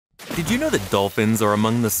Did you know that dolphins are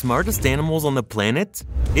among the smartest animals on the planet?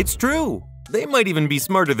 It's true! They might even be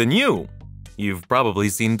smarter than you! You've probably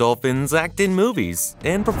seen dolphins act in movies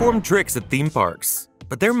and perform tricks at theme parks,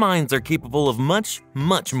 but their minds are capable of much,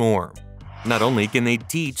 much more. Not only can they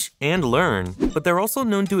teach and learn, but they're also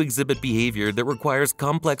known to exhibit behavior that requires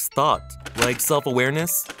complex thought, like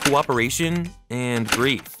self-awareness, cooperation, and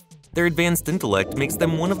grief. Their advanced intellect makes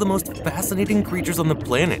them one of the most fascinating creatures on the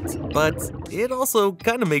planet, but it also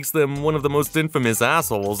kinda makes them one of the most infamous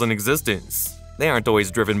assholes in existence. They aren't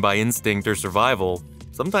always driven by instinct or survival.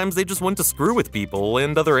 Sometimes they just want to screw with people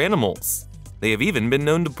and other animals. They have even been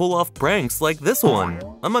known to pull off pranks like this one,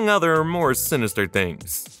 among other more sinister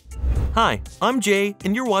things. Hi, I'm Jay,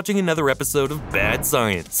 and you're watching another episode of Bad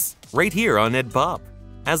Science, right here on EdPOP.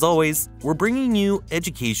 As always, we're bringing you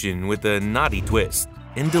education with a naughty twist,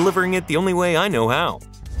 and delivering it the only way I know how,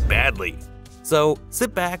 badly. So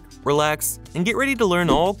sit back, relax, and get ready to learn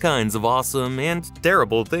all kinds of awesome and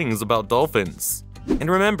terrible things about dolphins.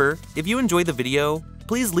 And remember, if you enjoy the video,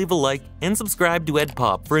 please leave a like and subscribe to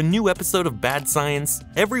EdPOP for a new episode of Bad Science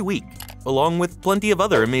every week, along with plenty of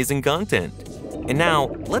other amazing content. And now,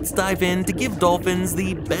 let's dive in to give dolphins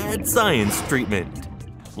the bad science treatment.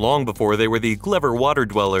 Long before they were the clever water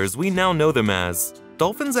dwellers we now know them as,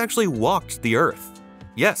 dolphins actually walked the earth.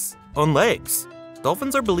 Yes, on legs.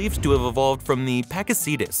 Dolphins are believed to have evolved from the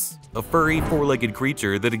Pakicetus, a furry, four-legged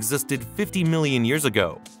creature that existed 50 million years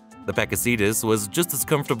ago. The Pakicetus was just as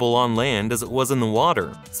comfortable on land as it was in the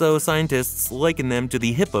water, so scientists liken them to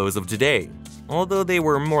the hippos of today, although they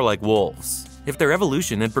were more like wolves. If their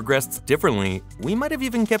evolution had progressed differently, we might have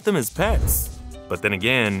even kept them as pets. But then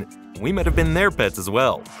again, we might have been their pets as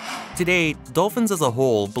well. Today, dolphins as a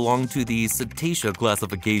whole belong to the Cetacea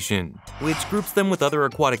classification, which groups them with other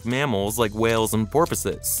aquatic mammals like whales and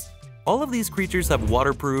porpoises. All of these creatures have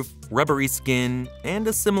waterproof, rubbery skin, and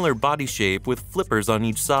a similar body shape with flippers on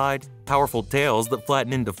each side, powerful tails that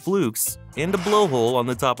flatten into flukes, and a blowhole on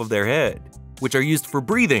the top of their head, which are used for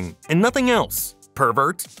breathing and nothing else.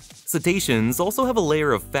 Pervert! Cetaceans also have a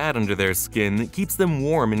layer of fat under their skin that keeps them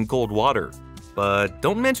warm in cold water. But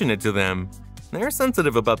don't mention it to them. They're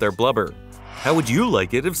sensitive about their blubber. How would you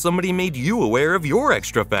like it if somebody made you aware of your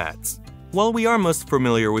extra fats? While we are most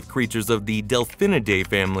familiar with creatures of the Delphinidae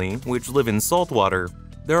family, which live in saltwater,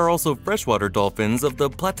 there are also freshwater dolphins of the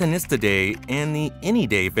Platanistidae and the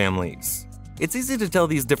Inidae families. It's easy to tell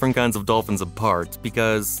these different kinds of dolphins apart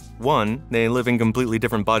because, 1, they live in completely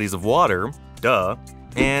different bodies of water, duh,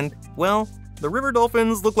 and, well, the river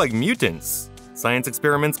dolphins look like mutants. Science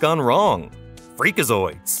experiments gone wrong.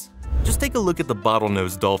 Freakazoids. Just take a look at the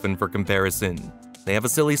bottlenose dolphin for comparison. They have a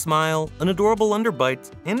silly smile, an adorable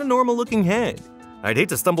underbite, and a normal-looking head. I'd hate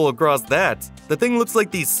to stumble across that. The thing looks like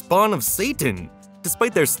the spawn of Satan.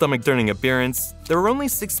 Despite their stomach-turning appearance, there are only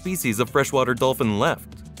 6 species of freshwater dolphin left,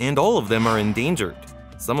 and all of them are endangered.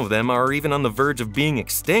 Some of them are even on the verge of being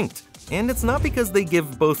extinct. And it's not because they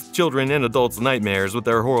give both children and adults nightmares with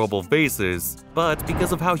their horrible faces, but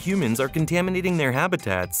because of how humans are contaminating their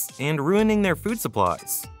habitats and ruining their food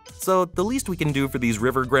supplies. So the least we can do for these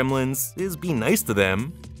river gremlins is be nice to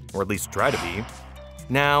them, or at least try to be.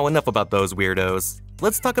 Now, enough about those weirdos.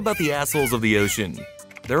 Let's talk about the assholes of the ocean.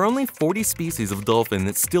 There are only 40 species of dolphin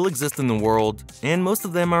that still exist in the world, and most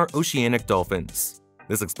of them are oceanic dolphins.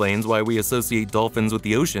 This explains why we associate dolphins with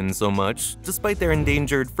the ocean so much, despite their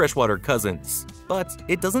endangered freshwater cousins. But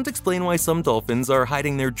it doesn't explain why some dolphins are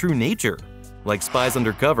hiding their true nature. Like spies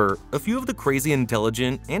undercover, a few of the crazy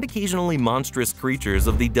intelligent and occasionally monstrous creatures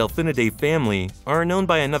of the Delphinidae family are known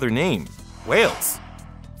by another name: whales.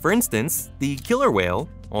 For instance, the killer whale,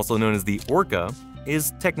 also known as the orca,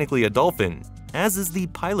 is technically a dolphin, as is the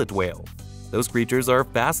pilot whale. Those creatures are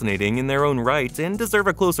fascinating in their own right and deserve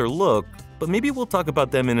a closer look, but maybe we'll talk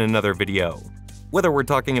about them in another video. Whether we're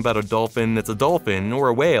talking about a dolphin that's a dolphin or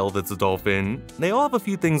a whale that's a dolphin, they all have a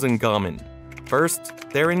few things in common. First,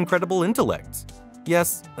 their incredible intellect.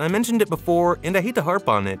 Yes, I mentioned it before and I hate to harp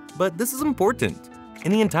on it, but this is important.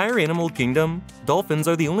 In the entire animal kingdom, dolphins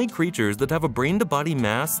are the only creatures that have a brain-to-body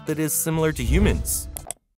mass that is similar to humans.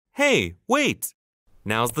 Hey, wait!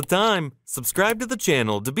 Now's the time! Subscribe to the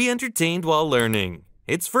channel to be entertained while learning.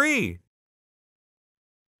 It's free!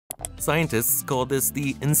 Scientists call this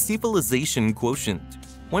the encephalization quotient.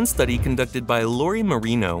 One study conducted by Lori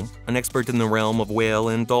Marino, an expert in the realm of whale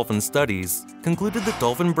and dolphin studies, concluded that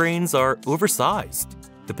dolphin brains are oversized.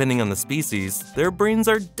 Depending on the species, their brains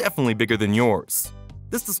are definitely bigger than yours.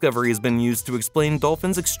 This discovery has been used to explain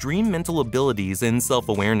dolphins' extreme mental abilities and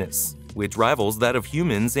self-awareness, which rivals that of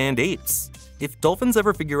humans and apes. If dolphins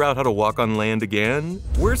ever figure out how to walk on land again,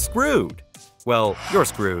 we're screwed. Well, you're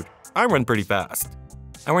screwed. I run pretty fast.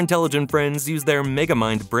 Our intelligent friends use their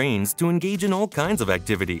megamind brains to engage in all kinds of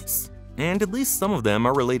activities, and at least some of them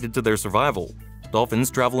are related to their survival.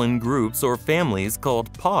 Dolphins travel in groups or families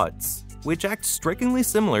called pods, which act strikingly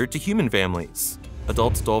similar to human families.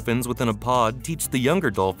 Adult dolphins within a pod teach the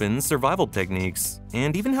younger dolphins survival techniques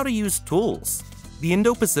and even how to use tools. The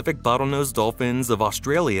Indo-Pacific bottlenose dolphins of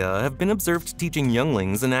Australia have been observed teaching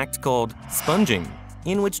younglings an act called sponging,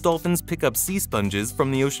 in which dolphins pick up sea sponges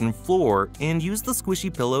from the ocean floor and use the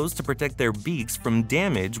squishy pillows to protect their beaks from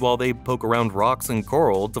damage while they poke around rocks and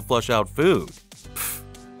coral to flush out food. Pfft,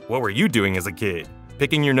 what were you doing as a kid?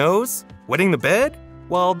 Picking your nose? Wetting the bed?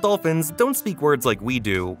 While dolphins don't speak words like we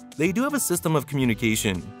do, they do have a system of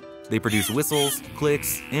communication. They produce whistles,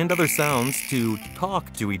 clicks, and other sounds to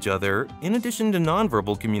talk to each other, in addition to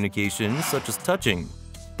nonverbal communication such as touching.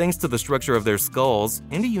 Thanks to the structure of their skulls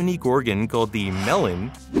and a unique organ called the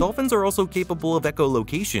melon, dolphins are also capable of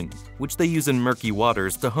echolocation, which they use in murky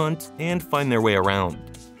waters to hunt and find their way around.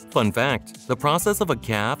 Fun fact, the process of a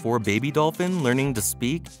calf or baby dolphin learning to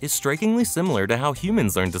speak is strikingly similar to how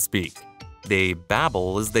humans learn to speak. They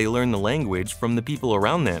babble as they learn the language from the people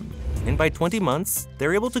around them, and by 20 months,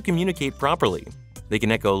 they're able to communicate properly. They can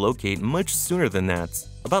echolocate much sooner than that,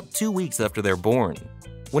 about 2 weeks after they're born.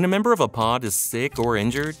 When a member of a pod is sick or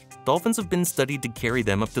injured, dolphins have been studied to carry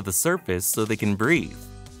them up to the surface so they can breathe,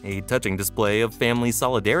 a touching display of family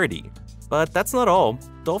solidarity. But that's not all.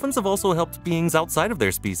 Dolphins have also helped beings outside of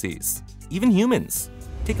their species, even humans.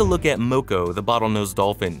 Take a look at Moko, the bottlenose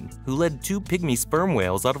dolphin, who led 2 pygmy sperm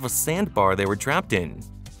whales out of a sandbar they were trapped in.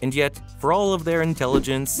 And yet, for all of their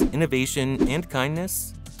intelligence, innovation, and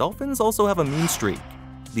kindness, dolphins also have a mean streak.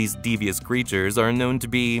 These devious creatures are known to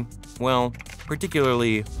be, well,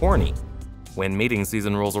 particularly horny. When mating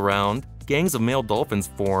season rolls around, gangs of male dolphins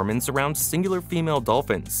form and surround singular female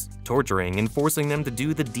dolphins, torturing and forcing them to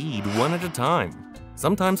do the deed one at a time,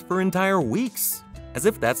 sometimes for entire weeks. As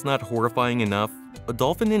if that's not horrifying enough, a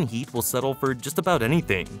dolphin in heat will settle for just about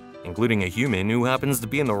anything, including a human who happens to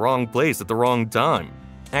be in the wrong place at the wrong time.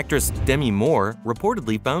 Actress Demi Moore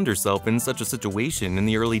reportedly found herself in such a situation in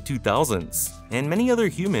the early 2000s, and many other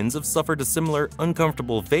humans have suffered a similar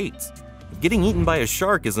uncomfortable fate. If getting eaten by a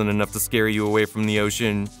shark isn't enough to scare you away from the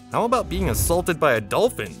ocean, how about being assaulted by a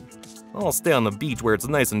dolphin? I'll stay on the beach where it's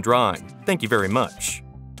nice and dry, thank you very much.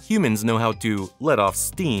 Humans know how to let off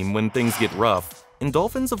steam when things get rough, and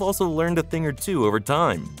dolphins have also learned a thing or two over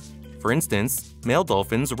time. For instance, male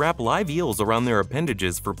dolphins wrap live eels around their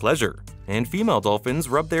appendages for pleasure, and female dolphins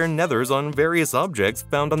rub their nethers on various objects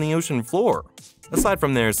found on the ocean floor. Aside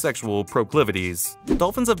from their sexual proclivities,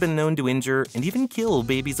 dolphins have been known to injure and even kill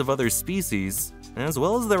babies of other species, as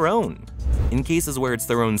well as their own. In cases where it's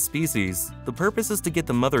their own species, the purpose is to get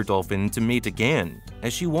the mother dolphin to mate again,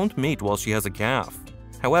 as she won't mate while she has a calf.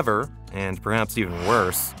 However, and perhaps even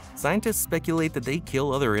worse, scientists speculate that they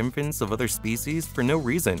kill other infants of other species for no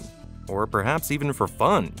reason, or perhaps even for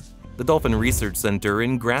fun. The Dolphin Research Center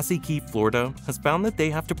in Grassy Key, Florida has found that they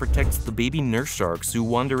have to protect the baby nurse sharks who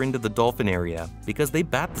wander into the dolphin area because they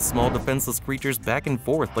bat the small defenseless creatures back and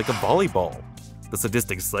forth like a volleyball. The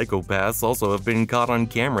sadistic psychopaths also have been caught on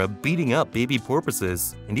camera beating up baby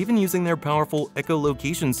porpoises and even using their powerful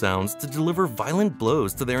echolocation sounds to deliver violent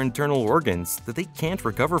blows to their internal organs that they can't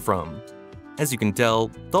recover from. As you can tell,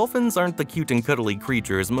 dolphins aren't the cute and cuddly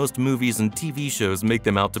creatures most movies and TV shows make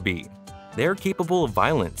them out to be. They're capable of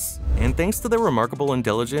violence, and thanks to their remarkable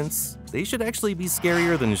intelligence, they should actually be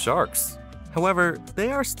scarier than sharks. However,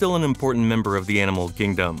 they are still an important member of the animal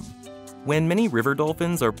kingdom. When many river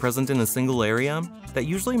dolphins are present in a single area, that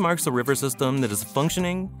usually marks a river system that is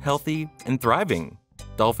functioning, healthy, and thriving.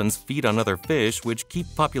 Dolphins feed on other fish, which keep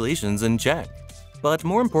populations in check. But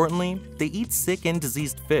more importantly, they eat sick and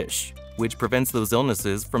diseased fish, which prevents those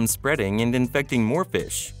illnesses from spreading and infecting more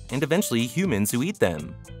fish, and eventually humans who eat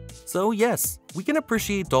them. So yes, we can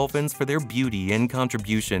appreciate dolphins for their beauty and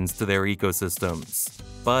contributions to their ecosystems.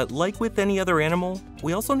 But like with any other animal,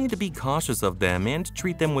 we also need to be cautious of them and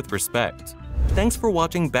treat them with respect. Thanks for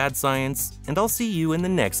watching Bad Science, and I'll see you in the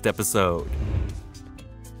next episode.